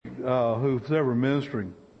who's ever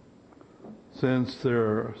ministering sends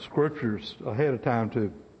their scriptures ahead of time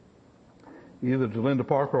to either to Linda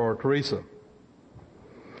Parker or Teresa.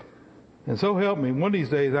 And so help me, one of these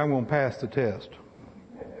days I'm going to pass the test.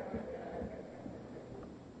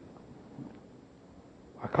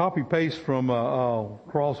 I copy paste from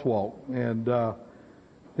Crosswalk, and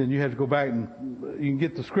then you have to go back and you can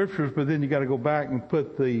get the scriptures, but then you got to go back and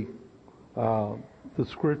put the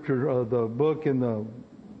scripture, the book, and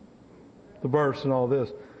the verse and all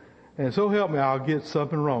this. And so help me, I'll get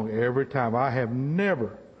something wrong every time. I have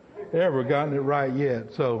never ever gotten it right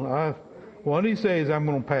yet. So one of these days I'm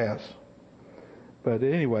going to pass. But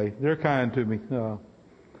anyway, they're kind to me.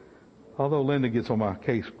 Although Linda gets on my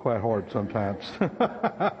case quite hard sometimes.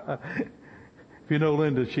 If you know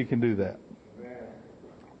Linda, she can do that. Amen.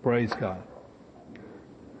 Praise God.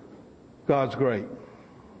 God's great.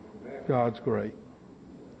 Amen. God's great.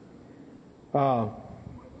 I've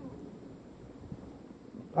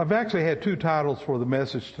actually had two titles for the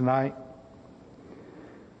message tonight.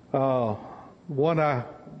 One I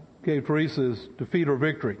gave Teresa is Defeat or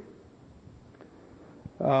Victory.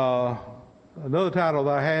 Another title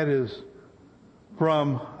that I had is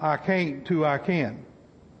From I Can't to I Can.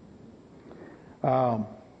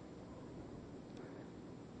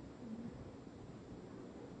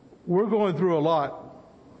 We're going through a lot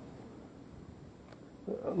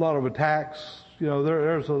of attacks. You know,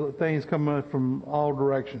 there's things coming from all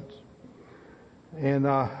directions. And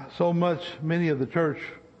many of the church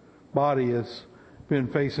body has been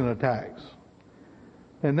facing attacks.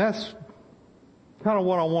 And that's kind of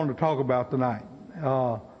what I wanted to talk about tonight.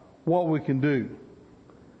 What we can do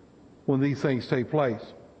when these things take place.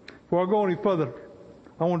 Before I go any further,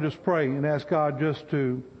 I want to just pray and ask God just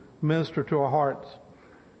to minister to our hearts.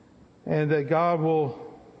 And that God will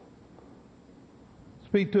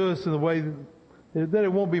speak to us in the way that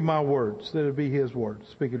it won't be my words, that it'll be His words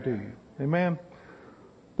speaking to you. Amen.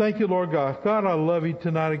 Thank you, Lord God. God, I love you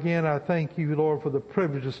tonight again. I thank you, Lord, for the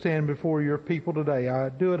privilege to stand before your people today. I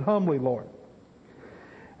do it humbly, Lord.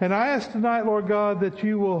 And I ask tonight, Lord God, that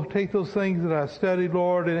you will take those things that I studied,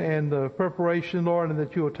 Lord, and the preparation, Lord, and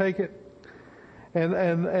that you will take it.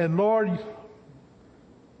 And Lord,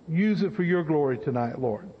 use it for your glory tonight,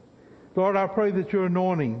 Lord. Lord, I pray that your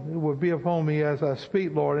anointing will be upon me as I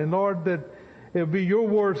speak, Lord. And Lord, that it will be your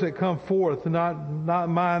words that come forth, not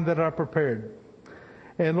mine that I prepared.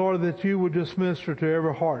 And Lord, that you would just minister to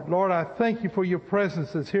every heart. Lord, I thank you for your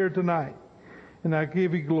presence that's here tonight. And I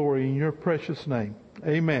give you glory in your precious name.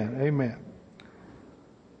 Amen. Amen.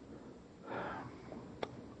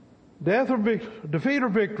 Defeat or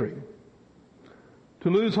victory? To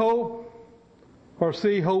lose hope or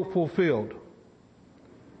see hope fulfilled?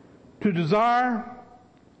 To desire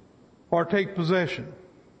or take possession?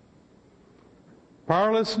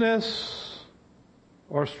 Powerlessness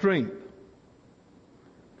or strength?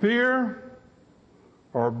 Fear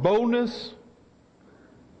or boldness?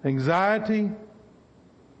 Anxiety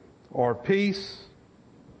or peace?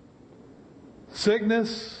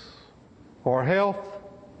 Sickness or health?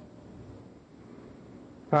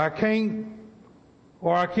 I can't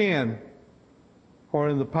or I can, or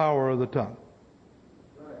in the power of the tongue.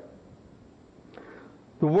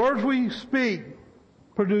 The words we speak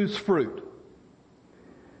produce fruit.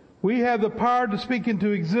 We have the power to speak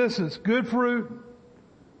into existence good fruit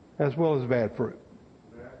as well as bad fruit.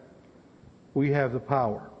 We have the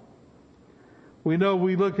power. We know,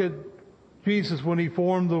 we look at Jesus when he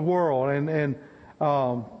formed the world and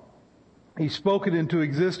he spoke it into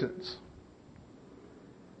existence.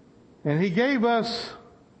 And he gave us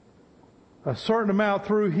a certain amount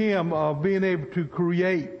through him of being able to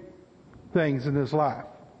create things in this life.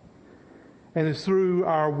 And it's through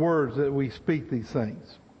our words that we speak these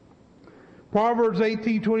things. Proverbs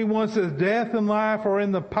 18:21 says, death and life are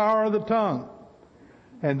in the power of the tongue,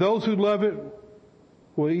 and those who love it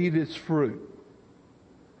will eat its fruit.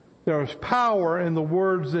 There is power in the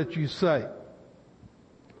words that you say.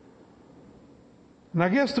 And I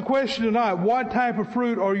guess the question tonight, what type of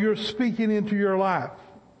fruit are you speaking into your life?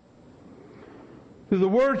 Do the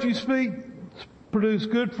words you speak produce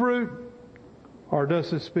good fruit, or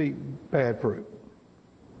does it speak bad fruit?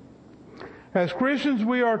 As Christians,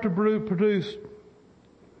 we are to produce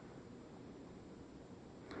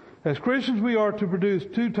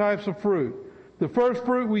two types of fruit. The first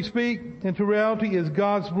fruit we speak into reality is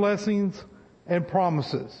God's blessings and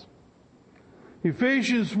promises.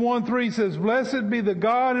 Ephesians 1:3 says, blessed be the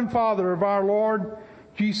God and Father of our Lord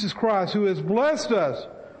Jesus Christ, who has blessed us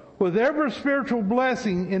with every spiritual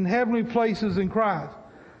blessing in heavenly places in Christ.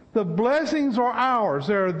 The blessings are ours.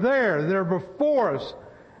 They're there. They're before us.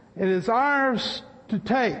 It is ours to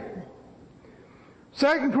take.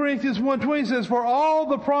 2 Corinthians 1:20 says, "For all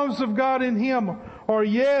the promises of God in Him are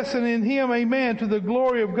yes, and in Him amen, to the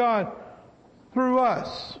glory of God through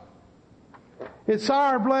us." It's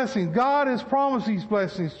our blessing. God has promised these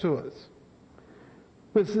blessings to us.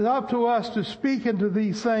 But it's up to us to speak into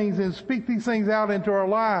these things and speak these things out into our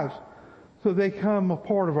lives so they become a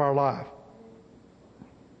part of our life.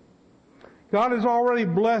 God has already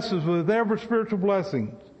blessed us with every spiritual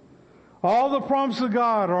blessing. All the promises of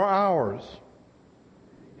God are ours.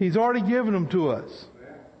 He's already given them to us.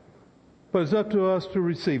 But it's up to us to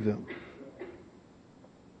receive them.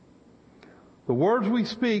 The words we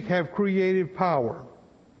speak have creative power.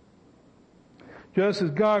 Just as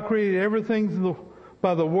God created everything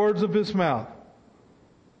by the words of His mouth.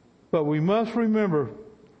 But we must remember,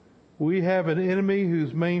 we have an enemy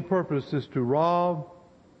whose main purpose is to rob,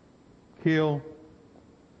 kill,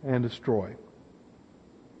 and destroy.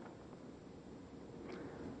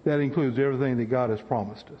 That includes everything that God has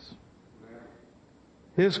promised us.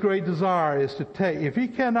 His great desire is to take, if He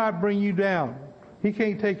cannot bring you down, He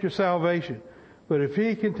can't take your salvation. But if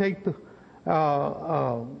He can take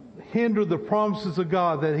hinder the promises of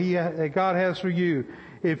God that God has for you,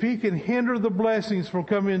 if He can hinder the blessings from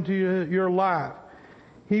coming into your life,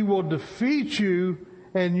 He will defeat you,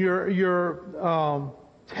 and your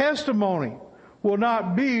testimony will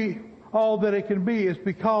not be all that it can be. It's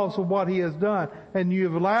because of what He has done, and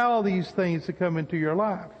you've allowed these things to come into your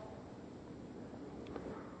life.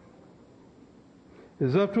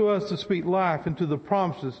 It's up to us to speak life into the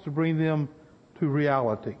promises to bring them to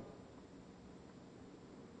reality.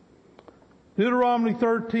 Deuteronomy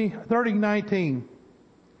 30:19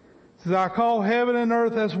 says, "I call heaven and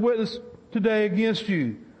earth as witness today against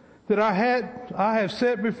you, that I have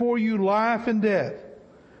set before you life and death,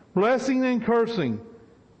 blessing and cursing.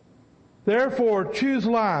 Therefore choose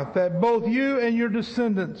life, that both you and your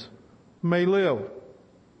descendants may live."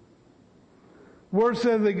 The Word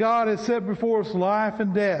says that God has set before us life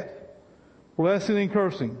and death, blessing and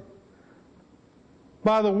cursing.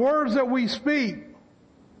 By the words that we speak,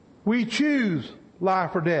 we choose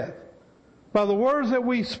life or death. By the words that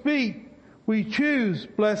we speak, we choose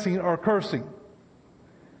blessing or cursing.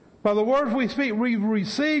 By the words we speak, we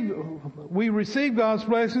receive God's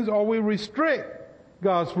blessings, or we restrict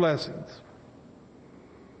God's blessings.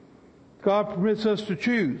 God permits us to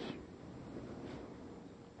choose.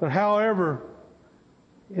 But however,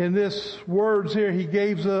 in this words here, He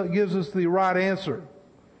gives us the right answer.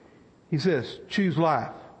 He says, choose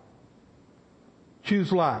life.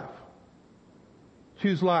 Choose life.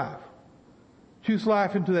 Choose life. Choose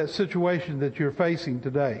life into that situation that you're facing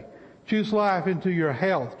today. Choose life into your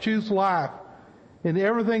health. Choose life in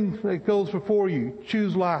everything that goes before you.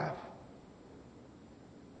 Choose life.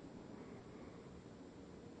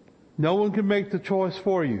 No one can make the choice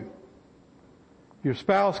for you. Your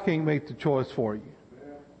spouse can't make the choice for you.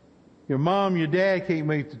 Your mom, your dad can't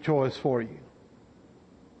make the choice for you.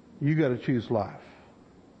 You got to choose life.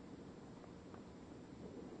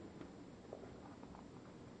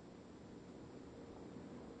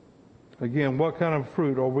 Again, what kind of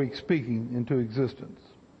fruit are we speaking into existence?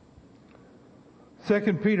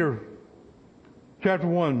 2 Peter chapter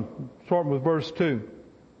 1, starting with verse 2.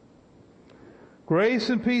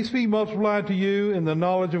 "Grace and peace be multiplied to you in the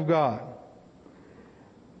knowledge of God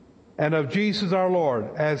and of Jesus our Lord,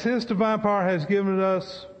 as His divine power has given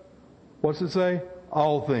us," what's it say?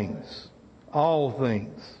 All things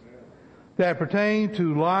that pertain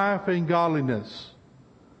to life and godliness.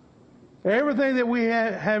 Everything that we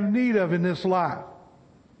have need of in this life.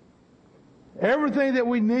 Everything that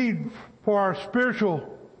we need for our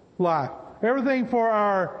spiritual life. Everything for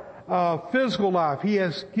our physical life. He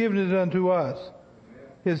has given it unto us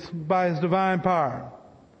by His divine power.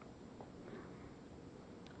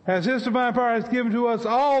 As His divine power has given to us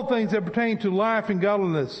all things that pertain to life and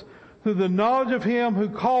godliness, through the knowledge of Him who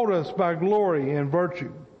called us by glory and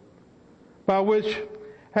virtue, by which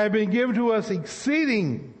have been given to us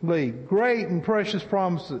exceedingly great and precious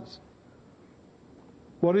promises.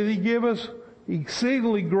 What did He give us?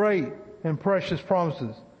 Exceedingly great and precious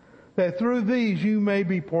promises, that through these you may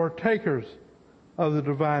be partakers of the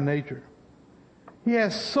divine nature. He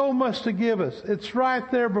has so much to give us. It's right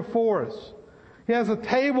there before us. He has a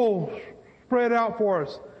table spread out for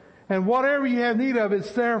us. And whatever you have need of,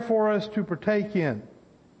 it's there for us to partake in.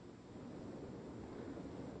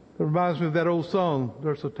 It reminds me of that old song,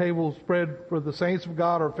 "There's a table spread where the saints of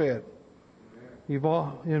God are fed." He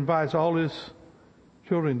invites all His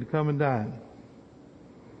children to come and dine.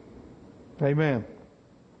 Amen.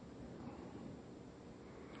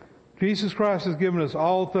 Jesus Christ has given us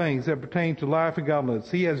all things that pertain to life and godliness.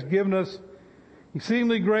 He has given us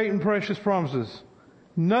exceedingly great and precious promises,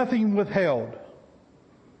 nothing withheld.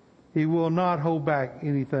 He will not hold back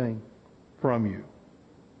anything from you.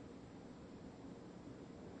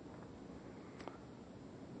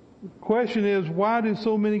 The question is, why do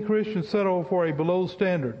so many Christians settle for a below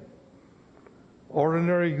standard,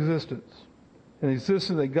 ordinary existence, an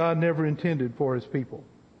existence that God never intended for His people?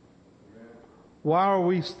 Why are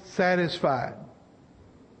we satisfied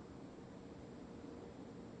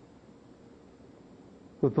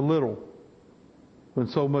with the little when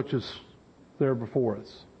so much is there before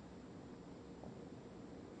us?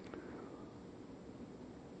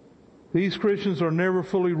 These Christians are never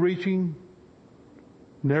fully reaching,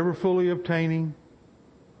 never fully obtaining,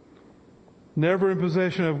 never in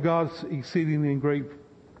possession of God's exceedingly and great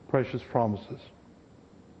precious promises.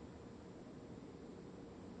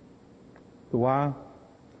 Why?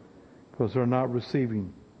 Because they're not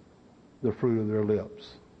receiving the fruit of their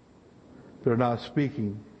lips. They're not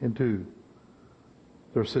speaking into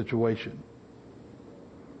their situation.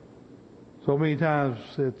 So many times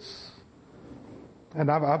and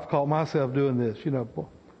I've caught myself doing this,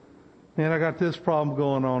 man, I got this problem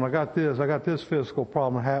going on. I got this physical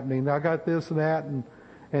problem happening. I got this and that,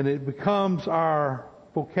 and it becomes our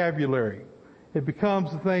vocabulary. It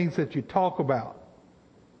becomes the things that you talk about.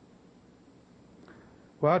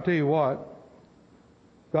 Well, I'll tell you what,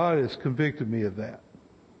 God has convicted me of that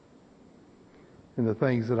in the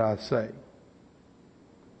things that I say.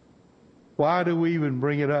 Why do we even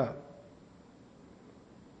bring it up?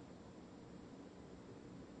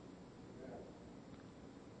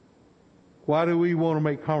 Why do we want to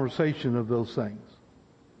make conversation of those things?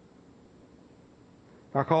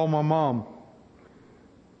 I call my mom,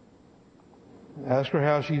 ask her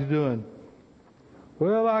how she's doing.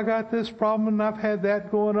 Well, I got this problem and I've had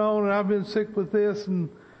that going on and I've been sick with this and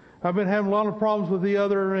I've been having a lot of problems with the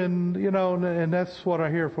other and that's what I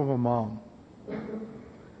hear from my mom.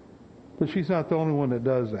 But she's not the only one that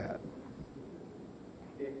does that.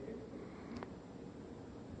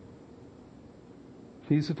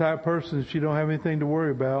 She's the type of person, if she don't have anything to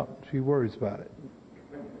worry about, she worries about it.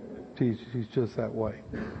 She's just that way.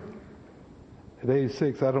 At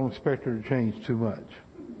 86, I don't expect her to change too much.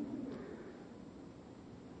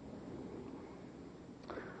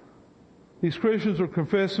 These Christians are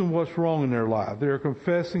confessing what's wrong in their life. They are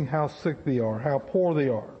confessing how sick they are, how poor they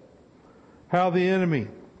are, how the enemy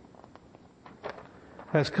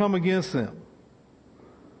has come against them.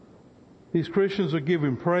 These Christians are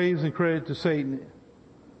giving praise and credit to Satan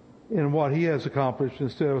in what he has accomplished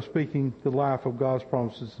instead of speaking the life of God's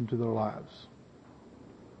promises into their lives.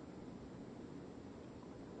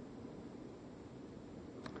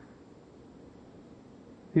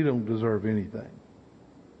 He don't deserve anything.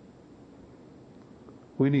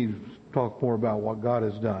 We need to talk more about what God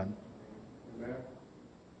has done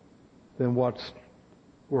than what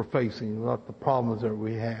we're facing, what the problems that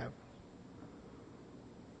we have.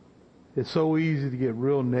 It's so easy to get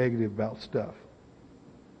real negative about stuff.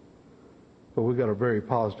 But we've got a very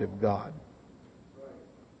positive God.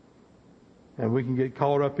 And we can get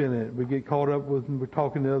caught up in it. We get caught up with when we're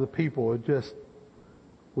talking to other people.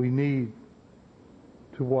 We need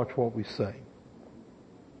to watch what we say.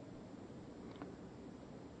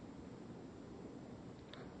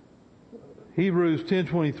 Hebrews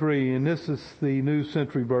 10:23, and this is the New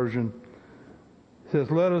Century Version,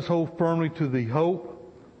 says, "Let us hold firmly to the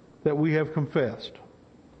hope that we have confessed,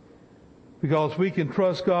 because we can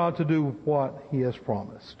trust God to do what He has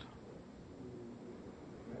promised."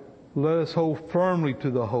 Let us hold firmly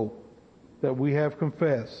to the hope that we have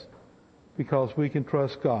confessed, because we can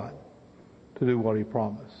trust God to do what He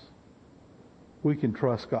promised. We can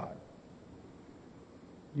trust God.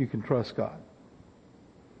 You can trust God.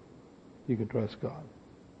 You can trust God.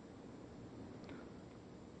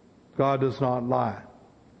 God does not lie.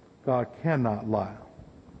 God cannot lie.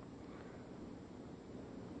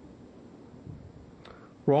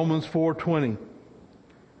 Romans 4:20.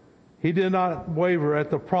 He did not waver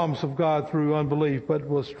at the promise of God through unbelief, but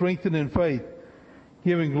was strengthened in faith,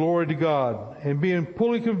 giving glory to God, and being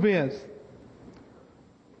fully convinced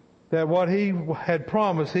that what He had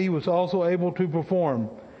promised He was also able to perform,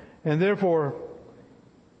 and therefore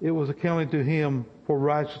it was accounted to Him for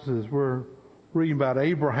righteousness. We're reading about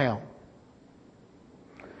Abraham.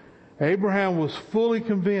 Abraham was fully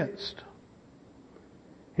convinced.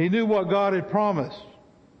 He knew what God had promised.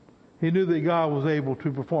 He knew that God was able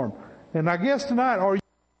to perform. And I guess tonight, are you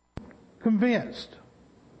convinced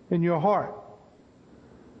in your heart?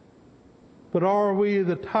 But are we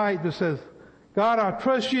the type that says, God, I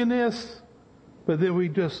trust you in this, but then we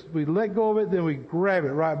let go of it, then we grab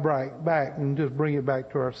it right back and just bring it back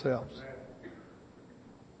to ourselves?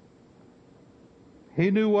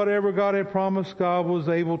 He knew whatever God had promised, God was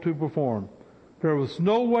able to perform. There was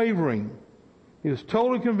no wavering. He was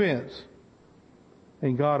totally convinced.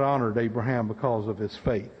 And God honored Abraham because of his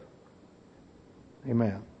faith.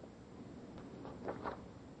 Amen.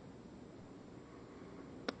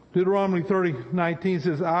 Deuteronomy 30:19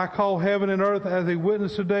 says, I call heaven and earth as a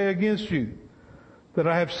witness today against you, that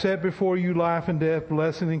I have set before you life and death,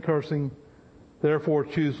 blessing and cursing. Therefore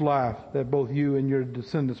choose life, that both you and your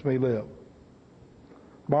descendants may live.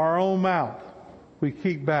 By our own mouth, we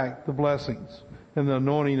keep back the blessings and the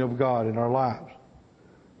anointing of God in our lives.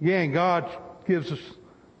 Again, God gives us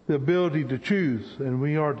the ability to choose, and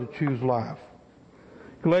we are to choose life.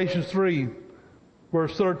 Galatians 3,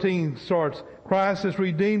 verse 13 starts, Christ has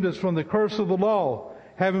redeemed us from the curse of the law,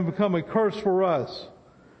 having become a curse for us.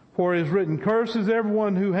 For it is written, Cursed is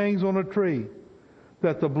everyone who hangs on a tree,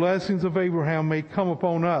 that the blessings of Abraham may come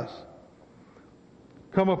upon us,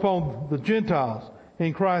 come upon the Gentiles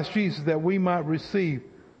in Christ Jesus, that we might receive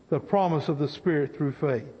the promise of the Spirit through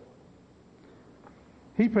faith.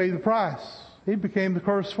 He paid the price. He became the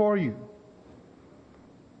curse for you.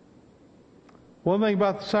 One thing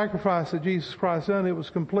about the sacrifice that Jesus Christ done, it was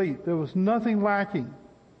complete. There was nothing lacking.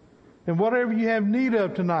 And whatever you have need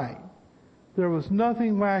of tonight, there was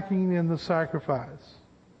nothing lacking in the sacrifice.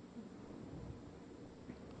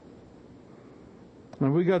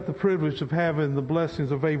 And we got the privilege of having the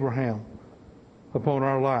blessings of Abraham upon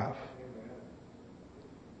our life.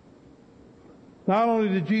 Not only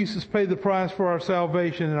did Jesus pay the price for our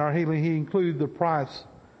salvation and our healing, He included the price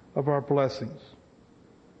of our blessings.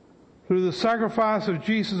 Through the sacrifice of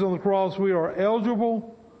Jesus on the cross, we are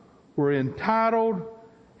eligible, we're entitled,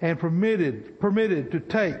 and permitted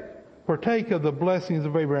to partake of the blessings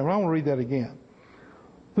of Abraham. I want to read that again.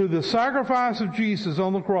 Through the sacrifice of Jesus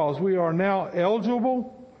on the cross, we are now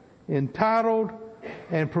eligible, entitled,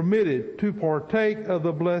 and permitted to partake of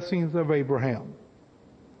the blessings of Abraham.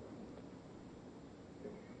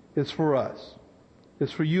 It's for us.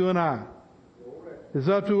 It's for you and I. It's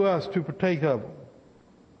up to us to partake of them.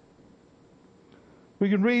 We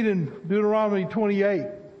can read in Deuteronomy 28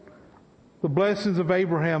 the blessings of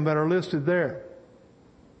Abraham that are listed there.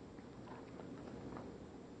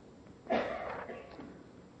 I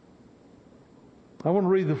want to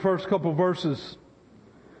read the first couple of verses.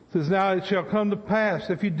 It says, Now it shall come to pass,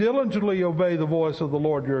 if you diligently obey the voice of the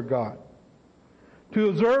Lord your God, to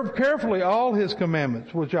observe carefully all His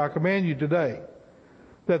commandments, which I command you today,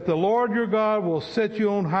 that the Lord your God will set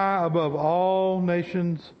you on high above all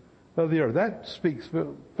nations of the earth. That speaks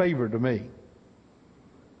favor to me.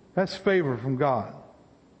 That's favor from God.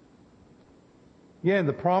 Again,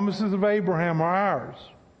 the promises of Abraham are ours.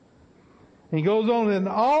 And he goes on, and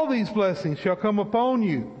all these blessings shall come upon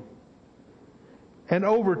you and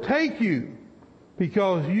overtake you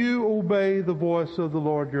because you obey the voice of the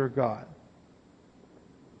Lord your God.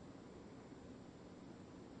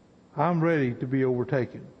 I'm ready to be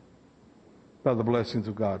overtaken by the blessings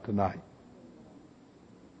of God tonight.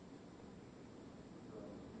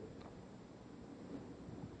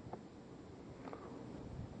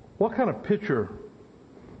 What kind of picture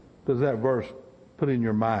does that verse put in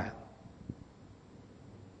your mind?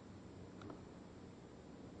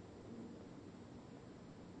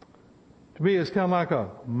 To me, it's kind of like a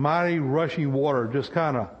mighty rushing water just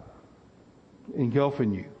kind of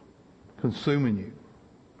engulfing you, consuming you.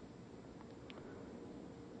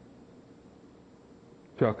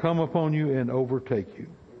 Shall come upon you and overtake you.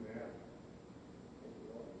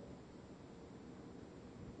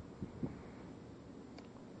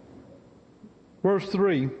 Verse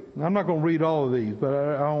 3, I'm not going to read all of these, but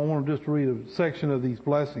I want to just read a section of these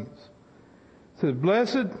blessings. It says,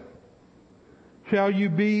 Blessed shall you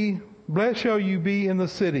be in the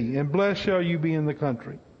city, and blessed shall you be in the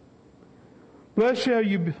country. Blessed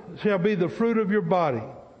shall be the fruit of your body,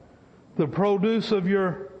 the produce of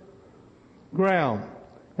your ground,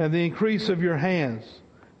 and the increase of your hands,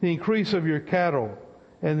 the increase of your cattle,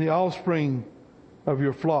 and the offspring of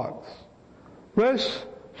your flocks. Blessed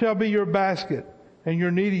shall be your basket and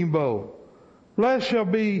your kneading bowl. Blessed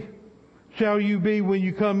shall you be when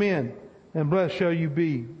you come in, and blessed shall you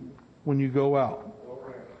be when you go out.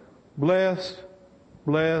 Blessed,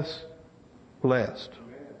 blessed, blessed.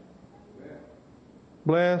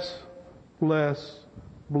 Blessed, blessed,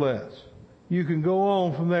 blessed. You can go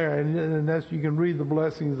on from there, and that's, you can read the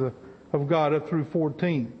blessings of God up through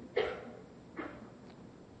 14.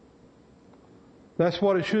 That's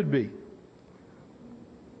what it should be.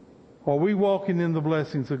 Are we walking in the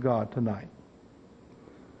blessings of God tonight?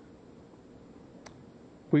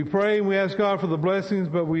 We pray and we ask God for the blessings,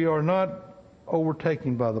 but we are not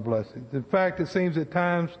overtaken by the blessings. In fact, it seems at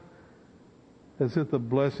times as if the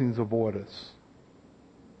blessings avoid us.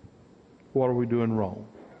 What are we doing wrong?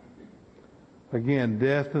 Again,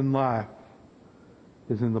 death and life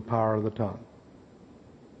is in the power of the tongue.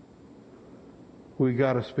 We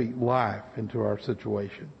got to speak life into our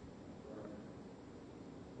situation.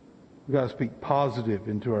 We got to speak positive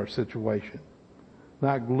into our situation.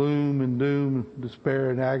 Not gloom and doom, despair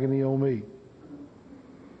and agony on me.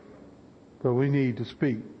 But we need to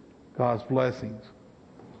speak God's blessings.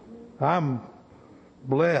 I'm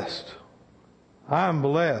blessed. I'm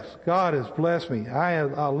blessed. God has blessed me. I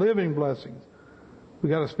live in blessings. We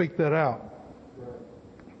got to speak that out.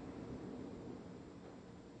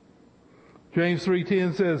 James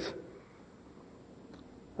 3:10 says,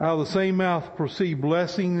 out of the same mouth proceed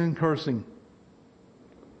blessing and cursing.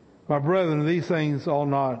 My brethren, these things ought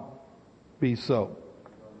not be so.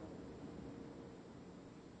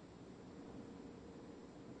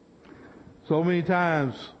 So many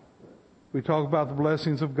times we talk about the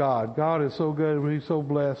blessings of God. God is so good, He's so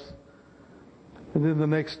blessed. And then the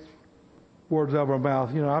next words out of our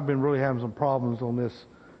mouth, I've been really having some problems on this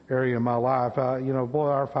area in my life. Boy,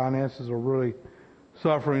 our finances are really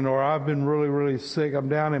suffering, or I've been really, really sick. I'm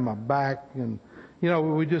down in my back. And,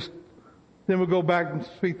 then we go back and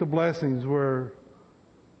speak the blessings. We're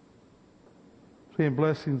saying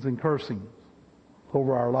blessings and cursings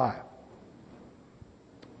over our life.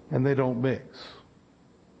 And they don't mix.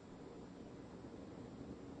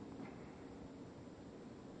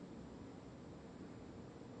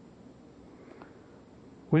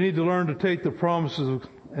 We need to learn to take the promises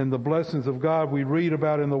and the blessings of God we read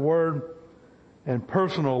about in the Word and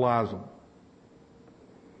personalize them.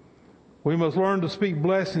 We must learn to speak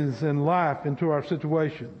blessings and life into our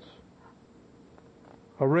situations.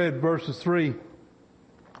 I read verses 3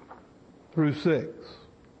 through 6.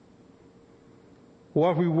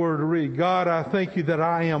 What if we were to read, God, I thank you that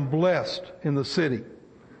I am blessed in the city,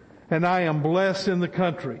 and I am blessed in the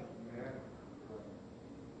country.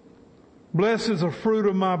 Blessed is the fruit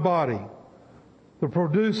of my body, the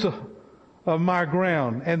produce of my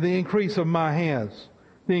ground, and the increase of my hands,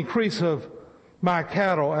 the increase of my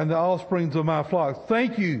cattle, and the offsprings of my flocks.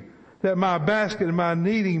 Thank you that my basket and my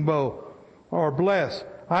kneading bowl are blessed.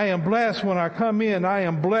 I am blessed when I come in. I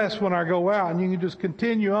am blessed when I go out. And you can just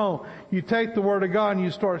continue on. You take the Word of God and you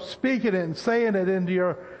start speaking it and saying it into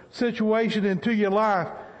your situation, into your life,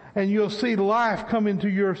 and you'll see life come into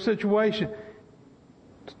your situation.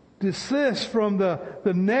 Desist from the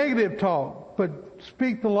negative talk, but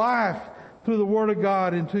speak the life through the Word of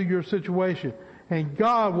God into your situation. And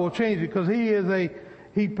God will change it, because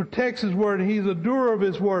He protects His Word, and He's a doer of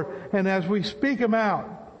His Word. And as we speak them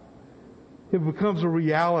out, it becomes a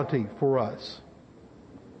reality for us.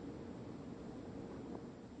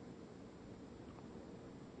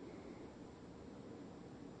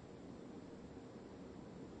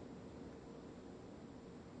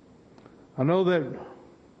 I know that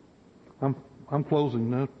I'm closing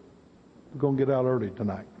now. We're going to get out early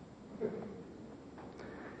tonight.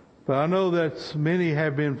 But I know that many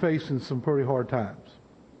have been facing some pretty hard times.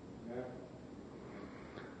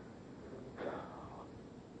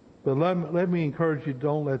 But let me encourage you,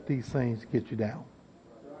 don't let these things get you down.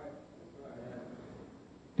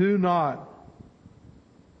 Do not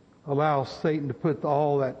allow Satan to put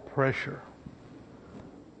all that pressure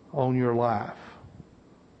on your life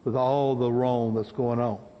with all the wrong that's going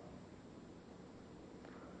on.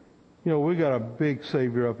 We got a big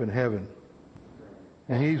Savior up in heaven,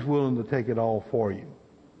 and He's willing to take it all for you.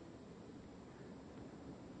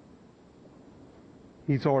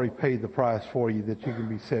 He's already paid the price for you that you can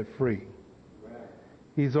be set free.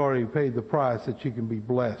 He's already paid the price that you can be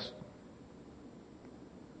blessed.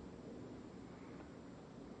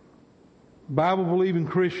 Bible-believing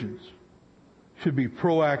Christians should be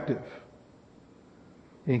proactive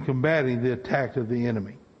in combating the attack of the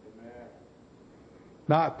enemy.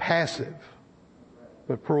 Not passive,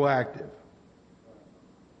 but proactive.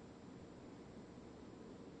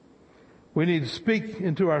 We need to speak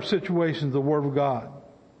into our situations the Word of God.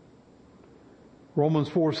 Romans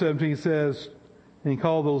 4:17 says, and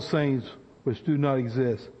call those things which do not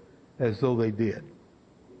exist as though they did.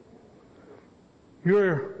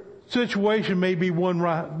 Your situation may be one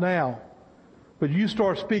right now, but you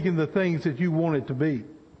start speaking the things that you want it to be.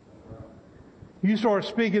 You start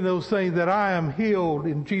speaking those things that I am healed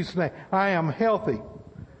in Jesus' name. I am healthy.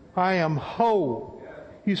 I am whole.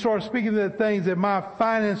 You start speaking the things that my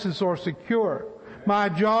finances are secure. My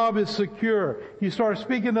job is secure. You start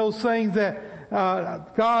speaking those things that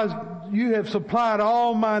God, you have supplied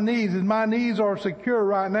all my needs, and my needs are secure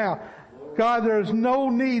right now. God, there is no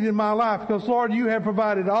need in my life, because Lord, you have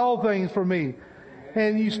provided all things for me.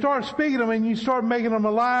 And you start speaking them and you start making them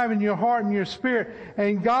alive in your heart and your spirit.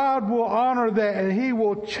 And God will honor that and He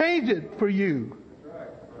will change it for you.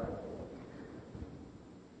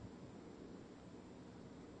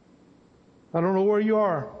 I don't know where you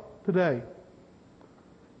are today.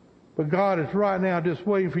 But God is right now just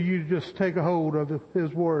waiting for you to just take a hold of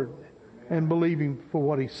His Word and believe Him for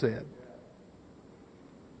what He said.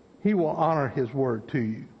 He will honor His Word to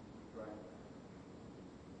you.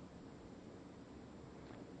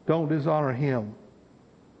 Don't dishonor Him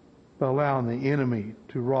by allowing the enemy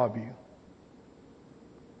to rob you.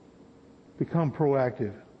 Become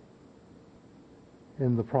proactive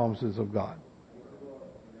in the promises of God.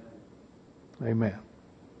 Amen.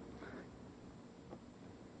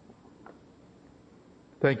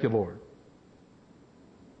 Thank you, Lord.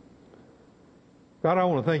 God, I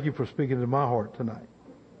want to thank you for speaking to my heart tonight.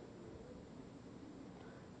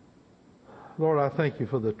 Lord, I thank you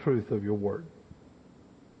for the truth of your word.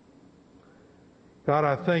 God,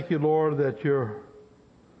 I thank you, Lord, that your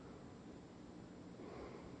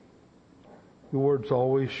word's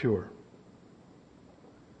always sure.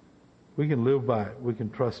 We can live by it. We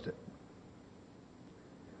can trust it.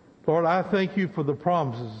 Lord, I thank you for the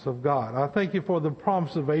promises of God. I thank you for the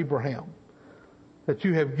promise of Abraham that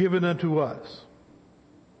you have given unto us.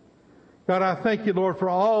 God, I thank you, Lord, for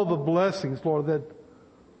all the blessings, Lord,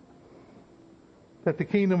 that the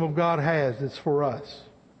kingdom of God has. It's for us.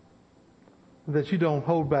 That you don't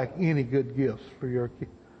hold back any good gifts for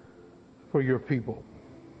your people.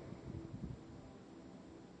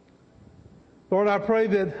 Lord, I pray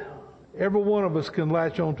that every one of us can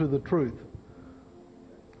latch on to the truth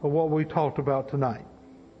of what we talked about tonight.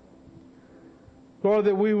 Lord,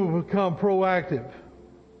 that we will become proactive.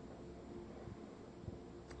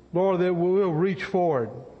 Lord, that we will reach forward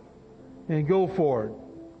and go forward.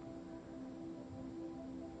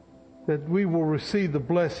 That we will receive the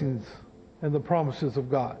blessings and the promises of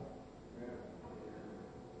God.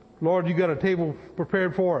 Lord, you got a table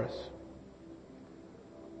prepared for us.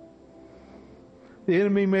 The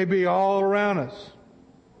enemy may be all around us.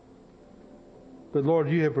 But Lord,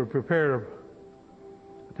 you have prepared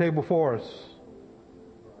a table for us.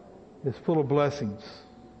 It's full of blessings.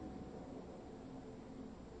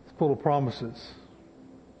 It's full of promises.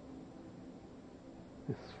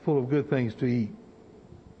 It's full of good things to eat.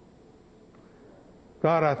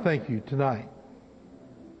 God, I thank you tonight.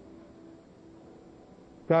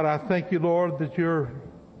 God, I thank you, Lord, that you're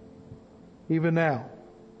even now,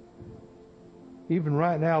 even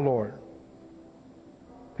right now, Lord,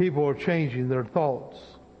 people are changing their thoughts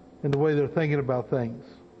and the way they're thinking about things.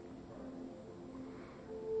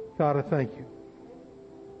 God, I thank you.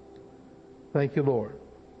 Thank you, Lord.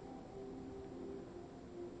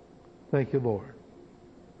 Thank you, Lord.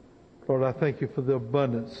 Lord, I thank you for the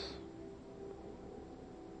abundance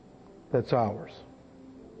that's ours.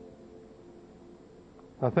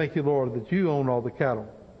 I thank you, Lord, that you own all the cattle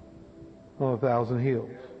on 1,000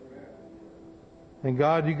 hills. And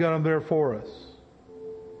God, you got them there for us.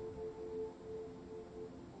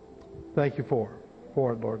 Thank you for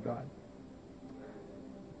it, Lord God.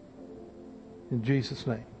 In Jesus'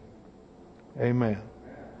 name. Amen.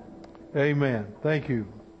 Amen. Thank you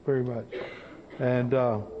very much. And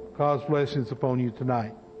God's blessings upon you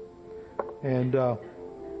tonight. And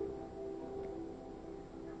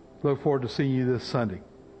look forward to seeing you this Sunday.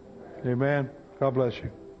 Amen. God bless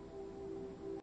you.